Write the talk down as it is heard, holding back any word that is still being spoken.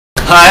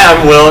Hi,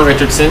 I'm Will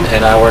Richardson,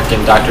 and I work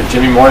in Dr.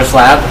 Jimmy Moore's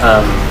lab,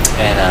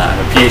 and I'm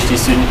a PhD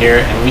student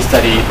here, and we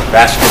study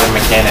vascular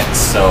mechanics.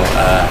 So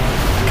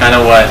kind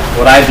of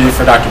what I do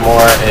for Dr.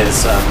 Moore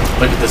is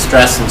look at the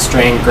stress and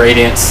strain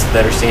gradients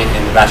that are seen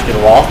in the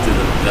vascular wall through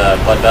the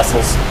blood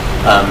vessels,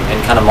 and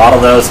kind of model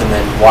those and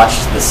then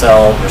watch the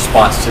cell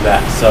response to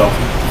that. So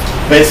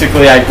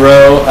basically I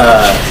grow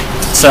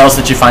cells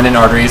that you find in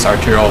arteries,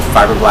 arterial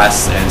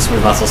fibroblasts and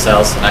smooth muscle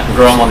cells, and I can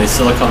grow them on these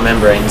silicone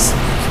membranes,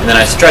 and then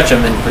I stretch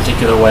them in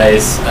particular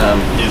ways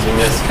using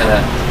this kind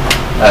of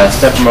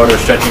step motor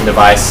stretching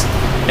device,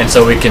 and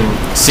so we can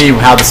see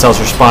how the cells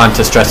respond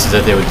to stresses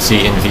that they would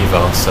see in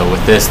vivo. So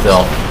with this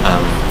they'll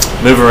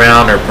move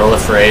around or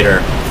proliferate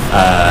or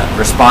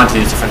respond to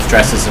these different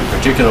stresses in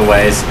particular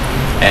ways,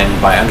 and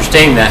by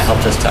understanding that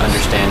helps us to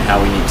understand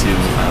how we need to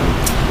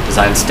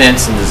design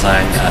stents and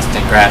design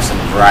stent grafts and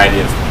a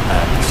variety of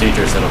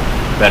procedures that will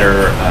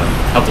better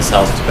help the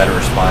cells to better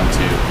respond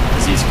to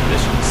disease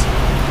conditions.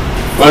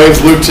 My name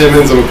is Luke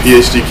Timmons. I'm a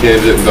PhD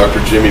candidate in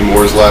Dr. Jimmy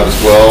Moore's lab as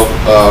well.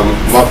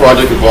 My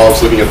project involves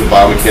looking at the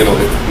biomechanical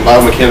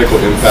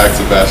impacts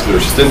of vascular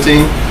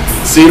stenting.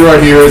 Seen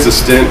right here is a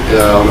stent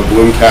on a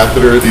balloon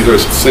catheter. These are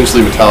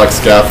essentially metallic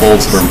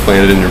scaffolds that are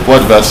implanted in your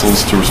blood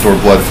vessels to restore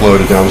blood flow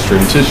to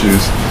downstream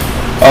tissues.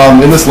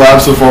 In this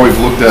lab so far we've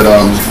looked at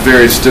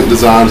various stent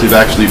designs. We've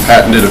actually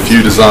patented a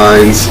few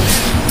designs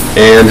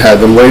and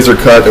had them laser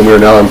cut, and we are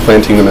now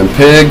implanting them in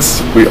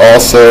pigs. We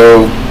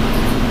also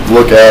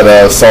look at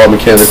solid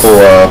mechanical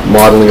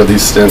modeling of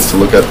these stents to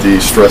look at the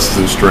stresses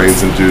and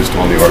strains induced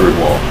on the artery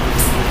wall.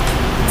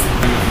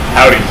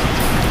 Howdy,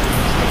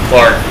 I'm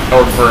Clark. I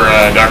work for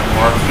Dr.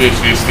 Moore,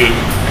 PhD student,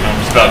 and I'm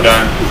just about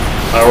done.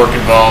 My work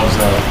involves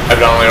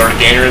abdominal aortic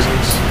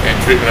aneurysms and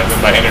treatment of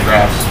them by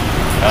endografts.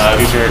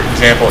 These are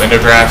example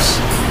endografts.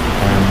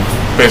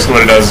 Basically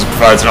what it does is it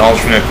provides an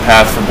alternate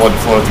path for blood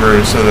to flow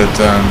through so that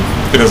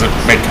it doesn't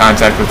make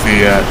contact with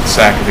the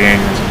sac of the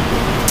aneurysm.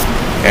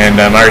 And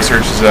my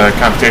research is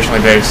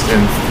computationally based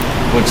and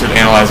looks at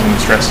analyzing the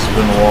stresses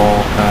within the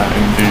wall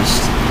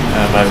induced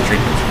by the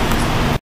treatment.